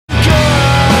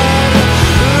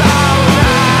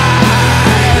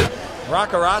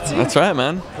Baraccarazzi? That's right,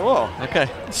 man. Cool. Okay.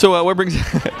 So what brings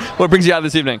what brings you out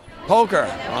this evening? Poker.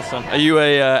 Awesome. Are you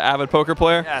a avid poker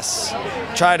player? Yes.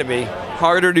 Try to be.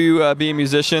 Harder to be a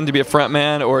musician, to be a front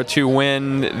man, or to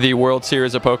win the World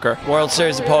Series of Poker? World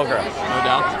Series of Poker. No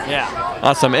doubt. Yeah.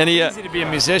 Awesome. Any? It's easy to be a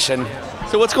musician.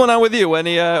 So what's going on with you?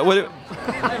 Any?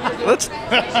 What's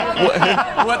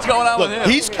going on with him?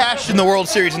 He's cashed in the World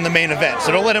Series in the main event,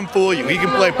 so don't let him fool you. He can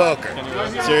play poker.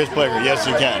 Serious player. Yes,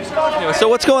 you can. Anyway, so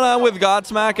what's going on with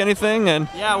GODSMACK? Anything? And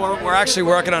yeah, we're actually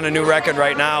working on a new record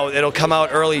right now. It'll come out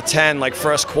early 10, like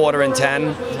first quarter in 10.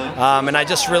 And I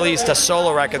just released a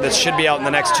solo record that should be out in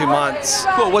the next 2 months.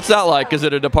 Cool. What's that like? Is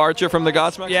it a departure from the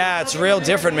GODSMACK? Yeah, it's real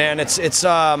different, man. It's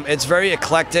very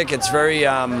eclectic. It's very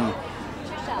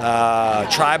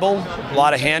tribal, a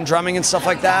lot of hand drumming and stuff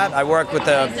like that. I work with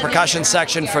the percussion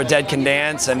section for Dead Can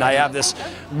Dance, and I have this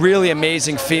really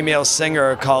amazing female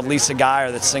singer called Lisa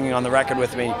Geyer that's singing on the record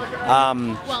with me.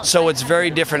 So it's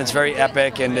very different, it's very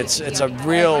epic, and it's a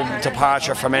real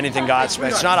departure from anything GODSMACK.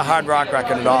 It's not a hard rock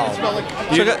record at all.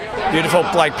 Beautiful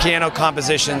like piano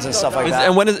compositions and stuff like that.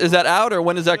 And when is that out, or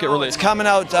when does that get released? It's coming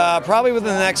out probably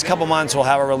within the next couple months. We'll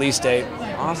have a release date.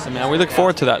 Awesome, man. We look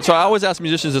forward to that. So I always ask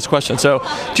musicians this question. So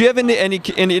do you have any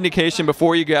indication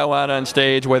before you go out on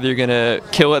stage whether you're going to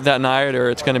kill it that night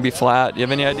or it's going to be flat? Do you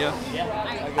have any idea?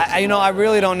 I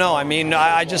really don't know. I mean,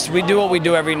 we do what we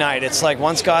do every night. It's like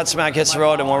once GODSMACK hits the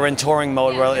road and we're in touring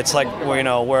mode, it's like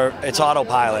it's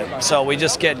autopilot. So we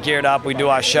just get geared up. We do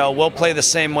our show. We'll play the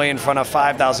same way in front of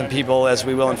 5,000 people as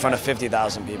we will in front of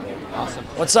 50,000 people. Awesome.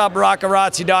 What's up,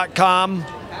 Baraccarazzi.com?